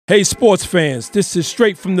Hey sports fans, this is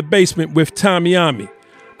Straight from the Basement with Tommy Ommy.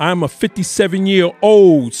 I'm a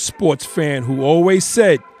 57-year-old sports fan who always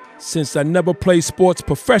said, since I never played sports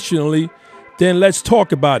professionally, then let's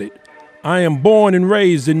talk about it. I am born and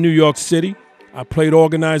raised in New York City. I played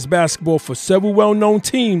organized basketball for several well-known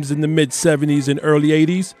teams in the mid-'70s and early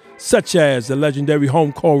 '80s, such as the legendary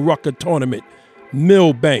home called Rucker Tournament,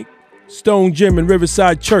 Millbank, Stone Gym and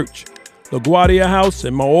Riverside Church, LaGuardia House,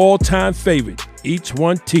 and my all-time favorite, Each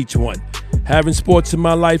One Teach One. Having sports in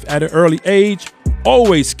my life at an early age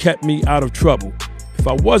always kept me out of trouble. If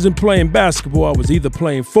I wasn't playing basketball, I was either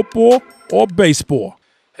playing football or baseball.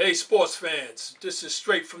 Hey sports fans, this is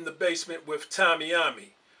Straight from the Basement with Tommy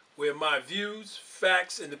Ommy, where my views,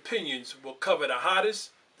 facts, and opinions will cover the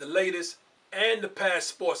hottest, the latest, and the past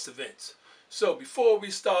sports events. So before we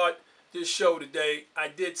start this show today, I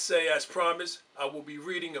did say, as promised, I will be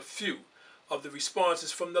reading a few of the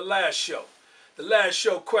responses from the last show. The last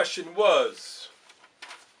show question was,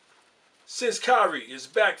 since Kyrie is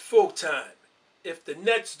back full-time, if the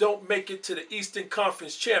Nets don't make it to the Eastern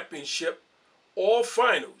Conference Championship or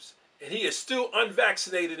Finals, and he is still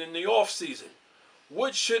unvaccinated in the offseason,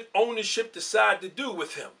 what should ownership decide to do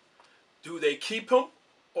with him? Do they keep him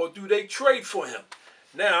or do they trade for him?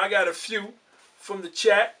 Now, I got a few from the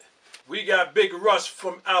chat. We got Big Russ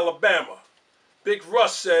from Alabama. Big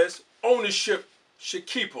Russ says ownership should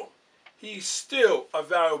keep him. He's still a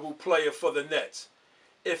valuable player for the Nets.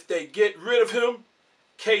 If they get rid of him,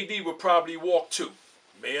 KD will probably walk too.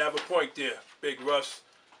 May have a point there, Big Russ.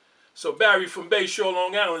 So Barry from Bayshore,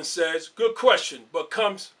 Long Island says, good question, but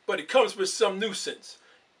it comes with some nuisance.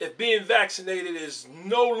 If being vaccinated is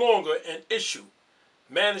no longer an issue,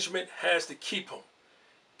 management has to keep him.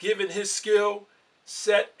 Given his skill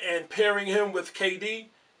set and pairing him with KD,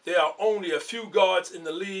 there are only a few guards in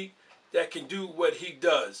the league that can do what he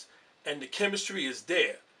does, and the chemistry is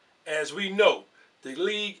there. As we know, the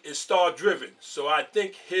league is star-driven, so I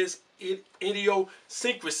think his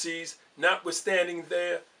idiosyncrasies notwithstanding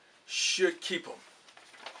there should keep him.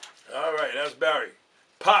 All right, that's Barry.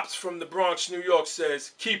 Pops from the Bronx, New York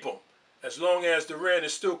says, keep him. As long as Durant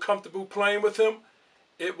is still comfortable playing with him,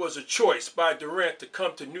 it was a choice by Durant to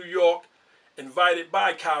come to New York, invited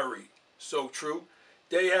by Kyrie. So true.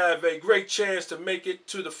 They have a great chance to make it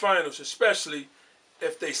to the finals, especially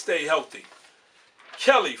if they stay healthy.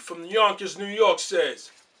 Kelly from Yonkers, New York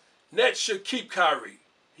says, Nets should keep Kyrie.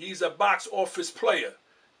 He's a box office player.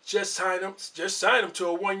 Just sign him to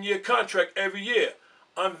a one-year contract every year,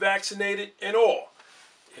 unvaccinated and all.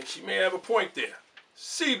 And she may have a point there.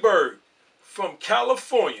 Seabird from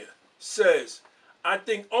California says, I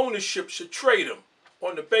think ownership should trade him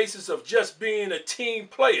on the basis of just being a team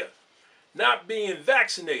player, not being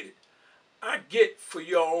vaccinated. I get for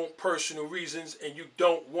your own personal reasons and you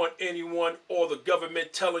don't want anyone or the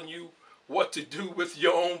government telling you what to do with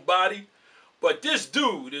your own body. But this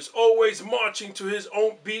dude is always marching to his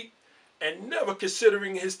own beat and never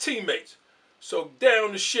considering his teammates. So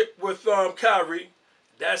down the ship with Kyrie.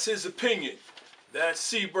 That's his opinion. That's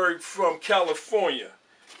Seaberg from California.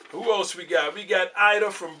 Who else we got? We got Ida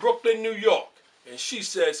from Brooklyn, New York. And she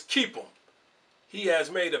says, keep him. He has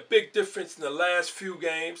made a big difference in the last few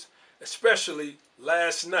games, especially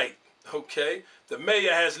last night. Okay? The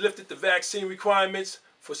mayor has lifted the vaccine requirements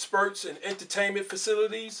for spurts and entertainment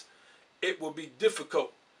facilities. It will be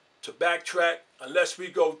difficult to backtrack unless we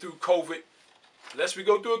go through COVID. Unless we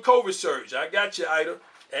go through a COVID surge. I got you, Ida.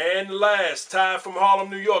 And last, Ty from Harlem,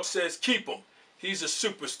 New York says, keep him. He's a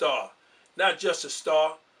superstar. Not just a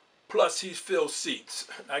star. Plus, he fills seats.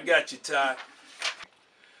 I got you, Ty.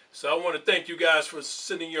 So I want to thank you guys for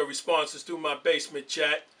sending your responses through my basement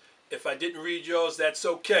chat. If I didn't read yours, that's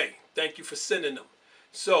okay. Thank you for sending them.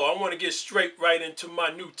 So I want to get straight right into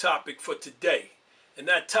my new topic for today. And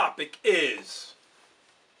that topic is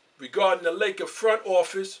regarding the Lakers front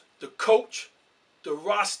office, the coach, the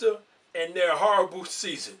roster, and their horrible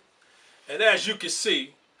season. And as you can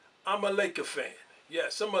see, I'm a Laker fan.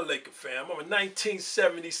 Yes, I'm a Laker fan. I'm a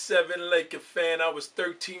 1977 Laker fan. I was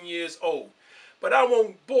 13 years old. But I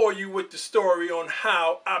won't bore you with the story on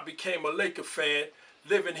how I became a Laker fan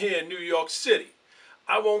living here in New York City.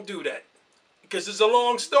 I won't do that because it's a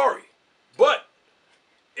long story. But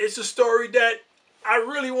it's a story that I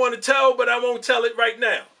really want to tell, but I won't tell it right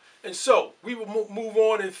now. And so we will move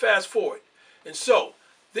on and fast forward. And so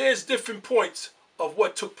there's different points of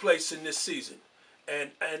what took place in this season. And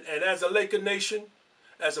as a Laker Nation,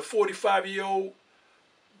 as a 45-year-old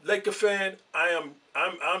Laker fan,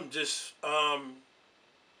 I'm just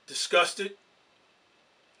disgusted.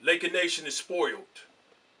 Laker Nation is spoiled,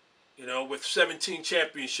 with 17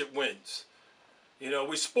 championship wins.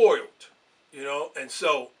 We're spoiled. you know. And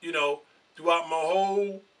so, you know, throughout my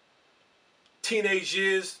whole teenage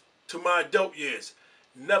years to my adult years,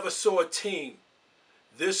 never saw a team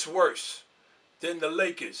this worse than the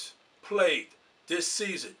Lakers played this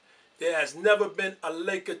season. There has never been a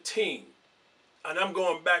Laker team, and I'm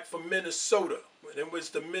going back from Minnesota, when it was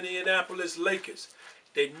the Minneapolis Lakers.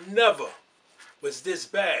 They never was this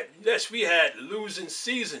bad. Yes, we had losing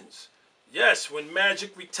seasons. Yes, when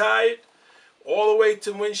Magic retired, all the way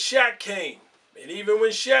to when Shaq came. And even when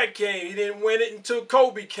Shaq came, he didn't win it until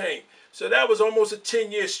Kobe came. So that was almost a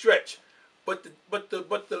 10-year stretch. But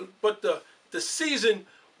the season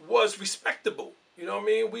was respectable. You know what I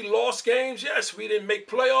mean? We lost games, yes. We didn't make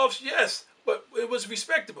playoffs, yes. But it was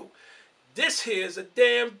respectable. This here is a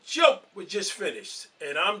damn joke we just finished.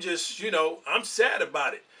 And I'm just, you know, I'm sad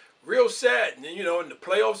about it. Real sad. And, you know, and the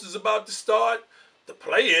playoffs is about to start. The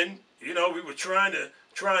play-in, you know, we were trying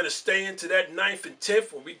to stay into that 9th and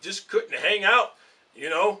 10th when we just couldn't hang out, you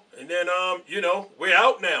know. And then, you know, we're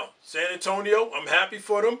out now. San Antonio, I'm happy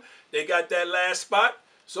for them. They got that last spot.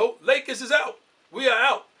 So Lakers is out. We are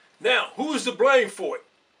out. Now, who's to blame for it?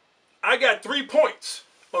 I got 3 points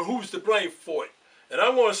on who's to blame for it. And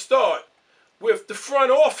I'm going to start with the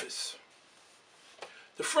front office.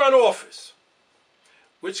 The front office,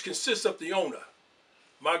 which consists of the owner,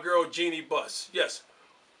 my girl Jeannie Buss. Yes,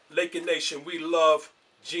 Laker Nation, we love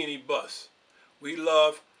Jeannie Buss. We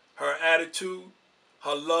love her attitude,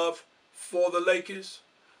 her love for the Lakers.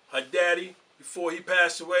 Her daddy, before he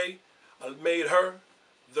passed away, made her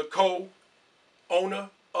the co-owner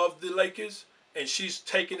of the Lakers, and she's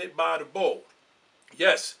taking it by the ball.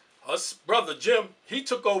 Yes, her brother Jim, he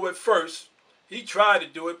took over at first. He tried to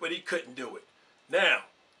do it, but he couldn't do it. Now,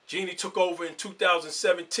 Jeannie took over in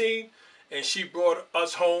 2017, and she brought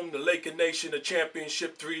us home, the Laker Nation, a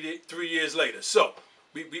championship three years later. So,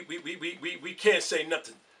 we can't say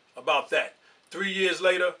nothing about that. 3 years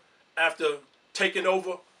later, after taking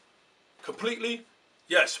over completely,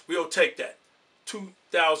 yes, we'll take that.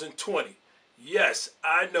 2020. Yes,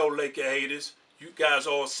 I know Laker haters. You guys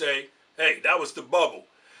all say, hey, that was the bubble.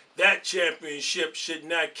 That championship should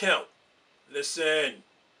not count. Listen,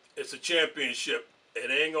 it's a championship.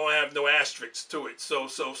 It ain't going to have no asterisks to it. So,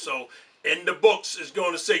 in the books, it's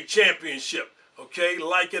going to say championship. Okay,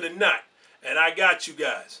 like it or not. And I got you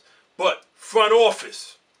guys. But front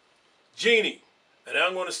office, Jeannie, and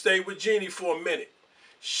I'm going to stay with Jeannie for a minute.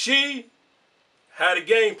 She had a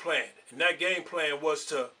game plan, and that game plan was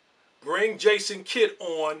to bring Jason Kidd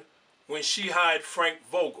on when she hired Frank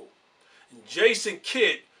Vogel. And Jason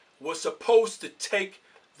Kidd was supposed to take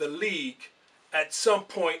the league at some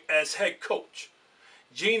point as head coach.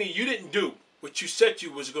 Jeannie, you didn't do what you said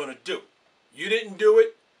you was going to do. You didn't do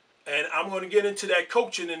it, and I'm going to get into that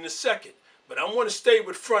coaching in a second. But I want to stay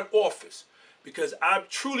with front office because I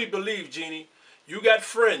truly believe, Jeannie, you got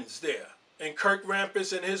friends there, and Kirk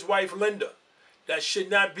Rampus and his wife Linda, that should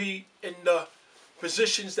not be in the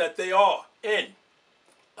positions that they are in.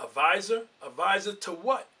 Advisor to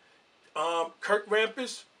what? Kirk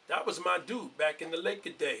Rampus, that was my dude back in the Laker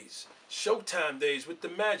days, Showtime days with the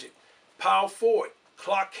Magic. Power forward,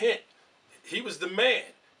 Clark Kent, he was the man.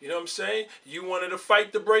 You know what I'm saying? You wanted to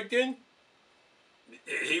fight to break in,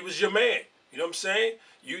 he was your man. You know what I'm saying?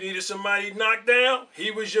 You needed somebody knocked down,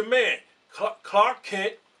 he was your man. Clark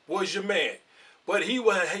Kent was your man. But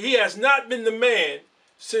he has not been the man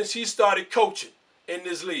since he started coaching in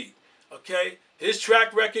this league. Okay? His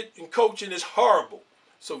track record in coaching is horrible.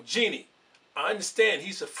 So, Jeannie, I understand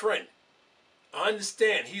he's a friend. I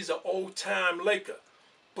understand he's an old-time Laker.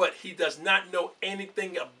 But he does not know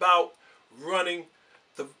anything about running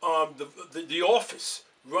the office,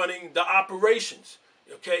 running the operations.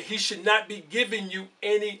 Okay? He should not be giving you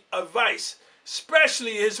any advice,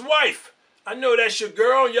 especially his wife. I know that's your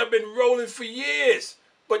girl and y'all been rolling for years.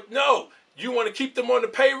 But no, you want to keep them on the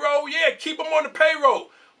payroll? Yeah, keep them on the payroll.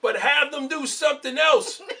 But have them do something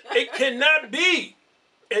else. It cannot be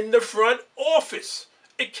in the front office.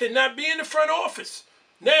 It cannot be in the front office.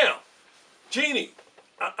 Now, Jeannie,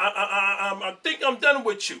 I think I'm done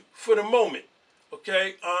with you for the moment.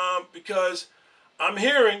 Okay? Because I'm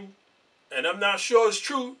hearing, and I'm not sure it's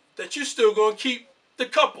true, that you're still going to keep the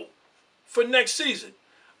couple for next season.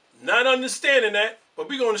 Not understanding that, but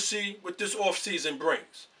we're going to see what this offseason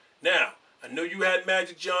brings. Now, I know you had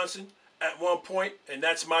Magic Johnson at one point, and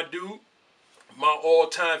that's my dude, my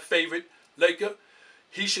all-time favorite Laker.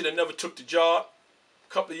 He should have never took the job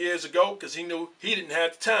a couple of years ago because he knew he didn't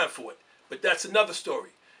have the time for it. But that's another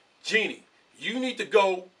story. Jeannie, you need to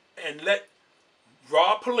go and let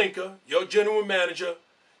Rob Pelinka, your general manager,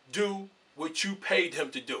 do what you paid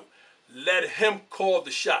him to do. Let him call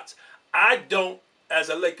the shots. I don't as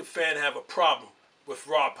a Laker fan, have a problem with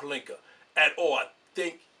Rob Pelinka at all. I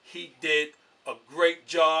think he did a great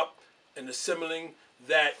job in assembling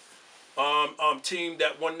that team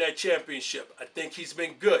that won that championship. I think he's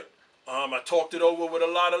been good. I talked it over with a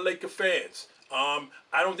lot of Laker fans. I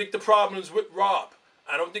don't think the problem is with Rob.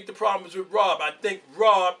 I think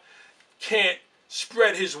Rob can't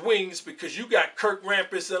spread his wings because you got Kirk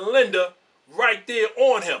Rampus and Linda right there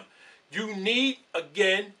on him. You need,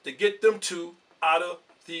 again, to get them two out of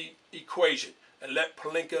the equation and let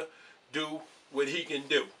Pelinka do what he can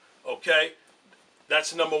do. Okay?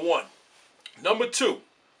 That's number one. Number two,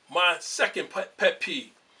 my second pet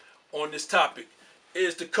peeve on this topic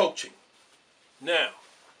is the coaching. Now,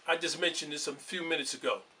 I just mentioned this a few minutes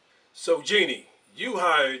ago. So, Jeannie, you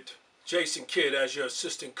hired Jason Kidd as your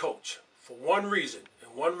assistant coach for one reason,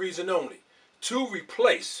 and one reason only, to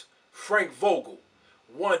replace Frank Vogel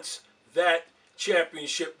once that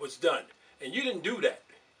championship was done. And you didn't do that.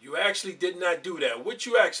 You actually did not do that. What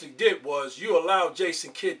you actually did was you allowed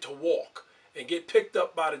Jason Kidd to walk and get picked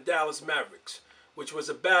up by the Dallas Mavericks, which was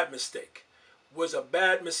a bad mistake.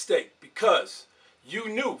 Because you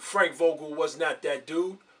knew Frank Vogel was not that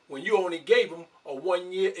dude when you only gave him a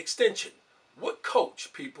one-year extension. What coach,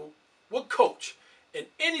 people, what coach in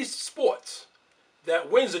any sports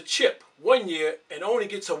that wins a chip 1 year and only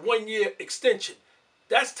gets a one-year extension?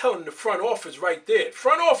 That's telling the front office right there.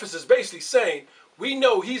 Front office is basically saying, we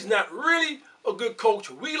know he's not really a good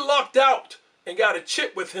coach. We lucked out and got a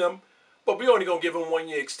chip with him, but we only going to give him 1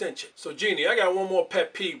 year extension. So, Jeannie, I got one more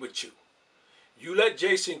pet peeve with you. You let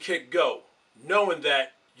Jason Kidd go, knowing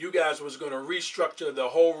that you guys was going to restructure the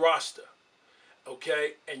whole roster.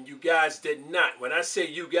 Okay? And you guys did not. When I say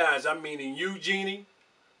you guys, I'm meaning you, Jeannie,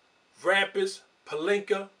 Rampus,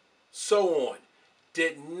 Pelinka, so on,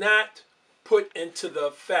 did not put into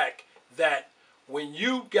the fact that when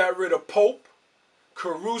you got rid of Pope,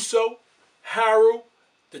 Caruso, Harrell,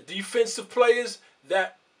 the defensive players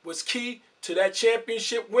that was key to that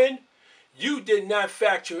championship win, you did not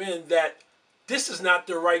factor in that this is not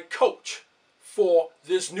the right coach for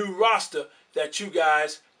this new roster that you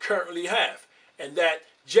guys currently have, and that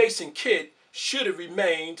Jason Kidd should have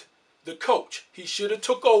remained the coach. He should have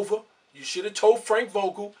took over. You should have told Frank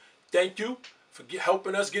Vogel, thank you for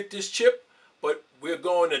helping us get this chip, but we're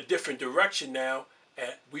going a different direction now,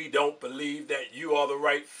 and we don't believe that you are the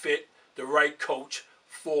right fit, the right coach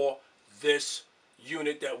for this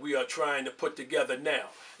unit that we are trying to put together now.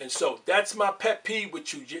 And so that's my pet peeve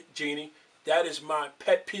with you, Jeannie. That is my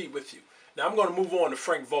pet peeve with you. Now I'm going to move on to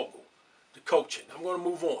Frank Vogel, the coaching. I'm going to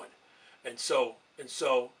move on. And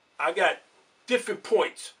so I got different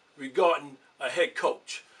points regarding a head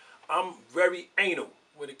coach. I'm very anal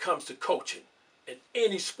when it comes to coaching in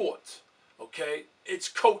any sports. Okay? It's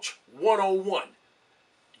coach 101.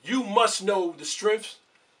 You must know the strengths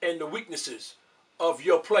and the weaknesses of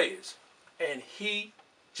your players. And he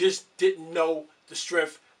just didn't know the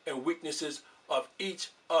strength and weaknesses of each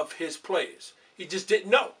of his players. He just didn't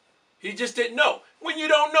know. He just didn't know. When you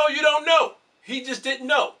don't know, you don't know. He just didn't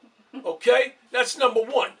know. Okay? That's number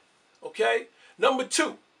one. Okay? Number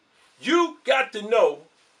two, you got to know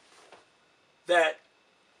that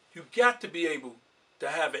you got to be able to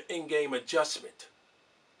have an in-game adjustment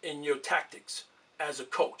in your tactics as a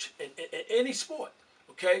coach in any sport.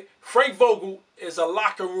 Okay? Frank Vogel is a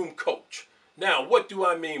locker room coach. Now, what do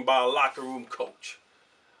I mean by a locker room coach?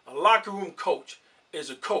 A locker room coach is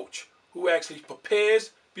a coach who actually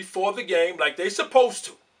prepares before the game like they're supposed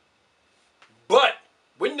to. But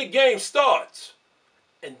when the game starts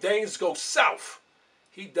and things go south,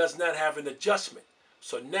 he does not have an adjustment.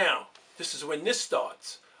 So now, this is when this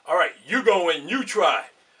starts. All right, you go in, you try.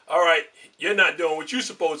 All right, you're not doing what you're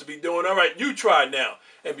supposed to be doing. All right, you try now.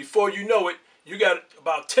 And before you know it, you got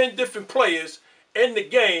about 10 different players in the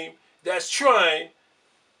game that's trying,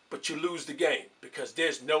 but you lose the game because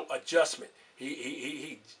there's no adjustment.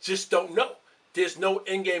 He just don't know. There's no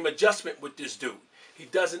in-game adjustment with this dude. He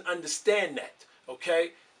doesn't understand that,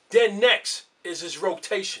 okay? Then next is his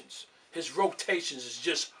rotations. His rotations is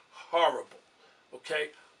just horrible,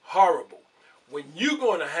 okay? Horrible. When you're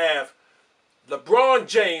going to have LeBron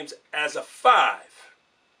James as a 5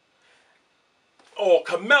 or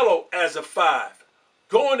Carmelo as a 5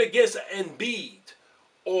 going against an Embiid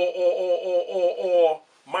or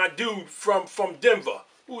my dude from Denver.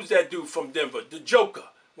 Who's that dude from Denver? The Joker.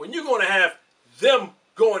 When you're going to have them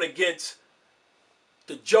going against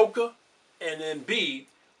the Joker and Embiid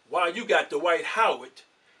while you got Dwight Howard,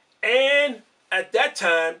 and at that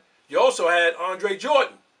time you also had Andre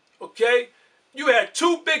Jordan, okay? You had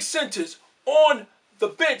two big centers on the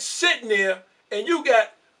bench sitting there, and you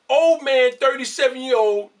got old man,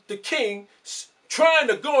 37-year-old, the King, trying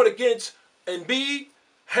to go against Embiid,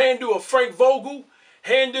 handle a Frank Vogel,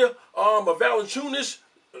 handle a Valanciunas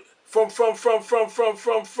from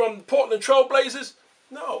Portland Trailblazers.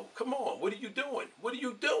 No, come on. What are you doing? What are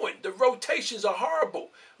you doing? The rotations are horrible.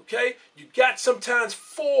 Okay, you got sometimes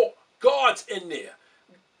 4 guards in there.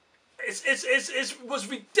 It was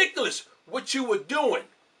ridiculous what you were doing.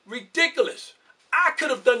 Ridiculous. I could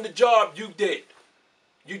have done the job you did.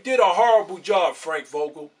 You did a horrible job, Frank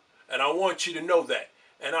Vogel, and I want you to know that.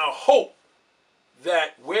 And I hope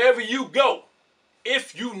that wherever you go,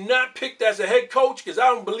 if you not picked as a head coach, because I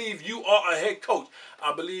don't believe you are a head coach,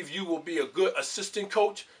 I believe you will be a good assistant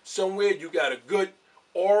coach somewhere. You got a good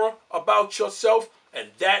aura about yourself, and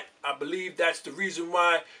that, I believe that's the reason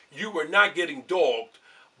why you were not getting dogged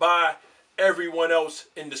by everyone else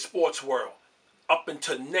in the sports world up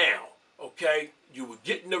until now, okay? You were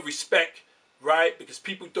getting the respect, right? Because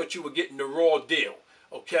people thought you were getting the raw deal,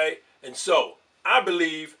 okay? And so I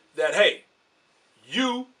believe that, hey,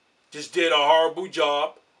 you just did a horrible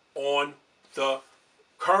job on the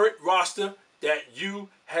current roster that you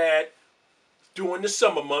had during the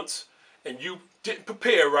summer months, and you didn't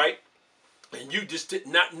prepare right, and you just did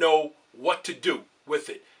not know what to do with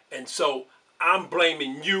it. And so I'm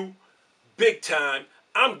blaming you big time.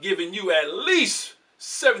 I'm giving you at least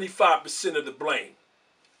 75% of the blame.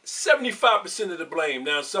 75% of the blame.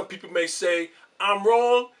 Now, some people may say I'm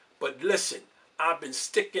wrong, but listen, I've been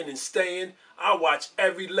sticking and staying. I watch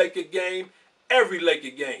every Laker game,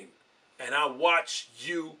 and I watch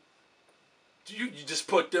you. You just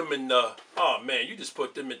put them in the, oh man, you just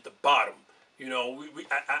put them at the bottom. You know,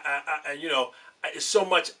 you know, it's so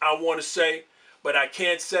much I want to say, but I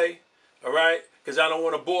can't say, all right, because I don't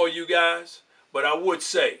want to bore you guys. But I would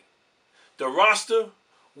say, the roster,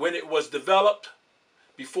 when it was developed,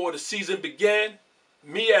 before the season began,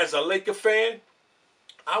 me as a Laker fan,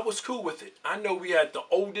 I was cool with it. I know we had the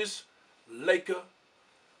oldest Laker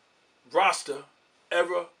roster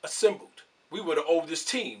ever assembled. We were the oldest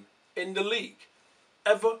team in the league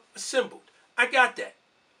ever assembled. I got that.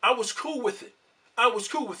 I was cool with it. I was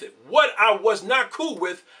cool with it. What I was not cool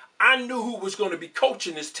with, I knew who was going to be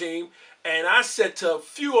coaching this team, and I said to a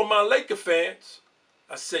few of my Laker fans,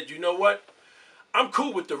 I said, you know what? I'm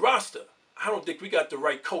cool with the roster. I don't think we got the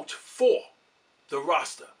right coach for the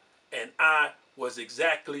roster. And I was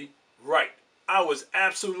exactly right. I was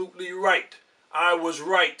absolutely right. I was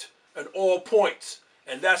right at all points.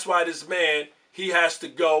 And that's why this man, he has to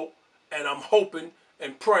go. And I'm hoping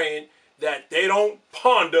and praying that they don't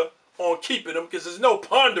ponder on keeping him, because there's no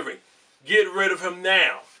pondering. Get rid of him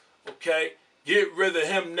now. Okay? Get rid of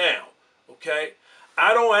him now. Okay?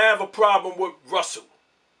 I don't have a problem with Russell.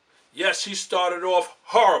 Yes, he started off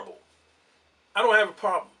horrible. I don't have a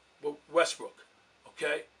problem with Westbrook.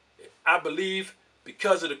 Okay? I believe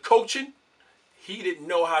because of the coaching, he didn't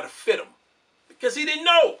know how to fit him. Because he didn't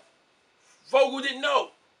know. Vogel didn't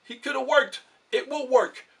know. He could have worked. It will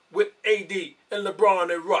work with AD and LeBron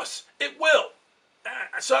and Russ. It will.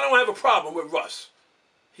 So I don't have a problem with Russ.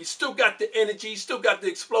 He still got the energy. He still got the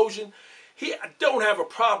explosion. I don't have a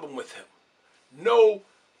problem with him. No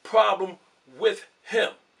problem with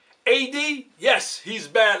him. AD, yes, he's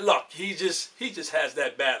bad luck. He just has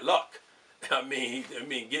that bad luck. I mean,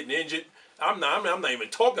 getting injured. I'm not even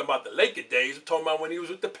talking about the Laker days. I'm talking about when he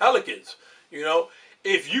was with the Pelicans. You know,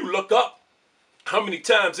 if you look up how many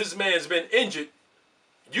times this man's been injured,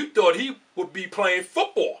 you thought he would be playing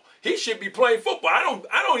football. He should be playing football. I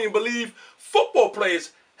don't even believe football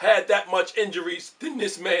players had that much injuries than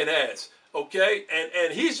this man has. Okay,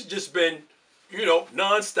 and he's just been, you know,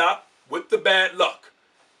 nonstop with the bad luck.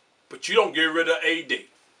 But you don't get rid of AD.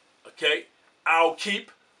 Okay, I'll keep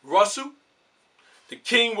Russell. The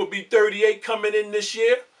King will be 38 coming in this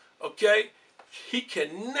year. Okay, he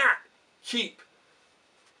cannot keep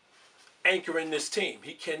anchoring this team.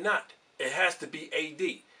 He cannot. It has to be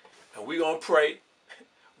AD. And we're going to pray.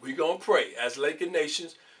 We're going to pray as Laker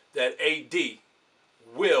Nations that AD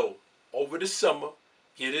will, over the summer,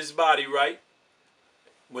 get his body right.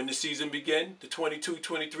 When the season begin, the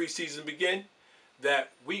 22-23 season begin,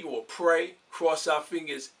 that we will pray, cross our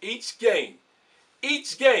fingers each game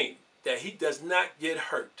that he does not get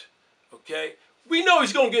hurt. Okay? We know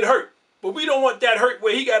he's going to get hurt, but we don't want that hurt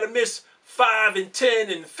where he got to miss 5 and 10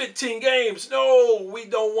 and 15 games. No, we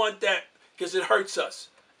don't want that, because it hurts us.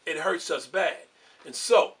 It hurts us bad. And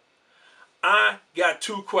so, I got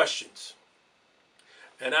 2 questions.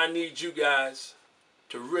 And I need you guys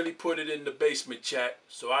to really put it in the basement chat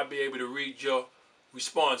so I'll be able to read your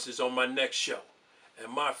responses on my next show.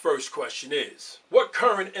 And my first question is, what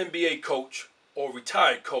current NBA coach or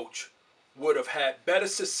retired coach would have had better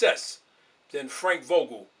success than Frank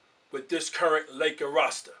Vogel with this current Laker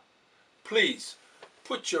roster? Please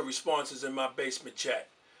put your responses in my basement chat.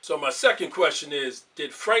 So my second question is,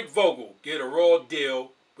 did Frank Vogel get a raw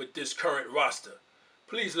deal with this current roster?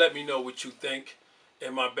 Please let me know what you think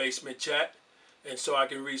in my basement chat, and so I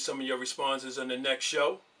can read some of your responses on the next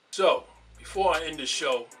show. So before I end the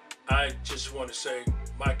show, I just want to say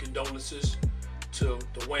my condolences to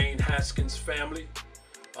Dwayne Haskins' family.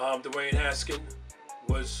 Dwayne Haskins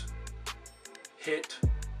was hit,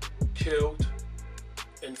 killed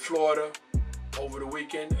in Florida over the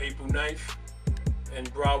weekend, April 9th, in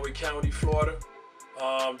Broward County, Florida.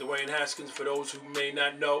 Dwayne Haskins, for those who may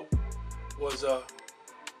not know, was a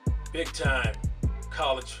big-time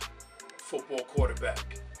college football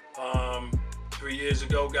quarterback. 3 years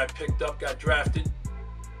ago, got picked up, got drafted,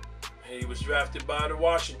 and he was drafted by the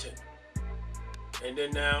Washington, and then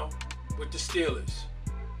now with the Steelers.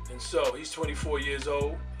 And so he's 24 years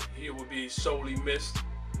old. He will be sorely missed.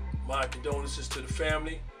 My condolences to the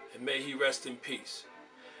family, and may he rest in peace.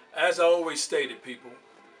 As I always stated, people,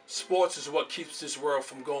 sports is what keeps this world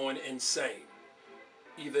from going insane,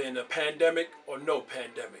 either in a pandemic or no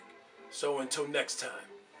pandemic. So until next time.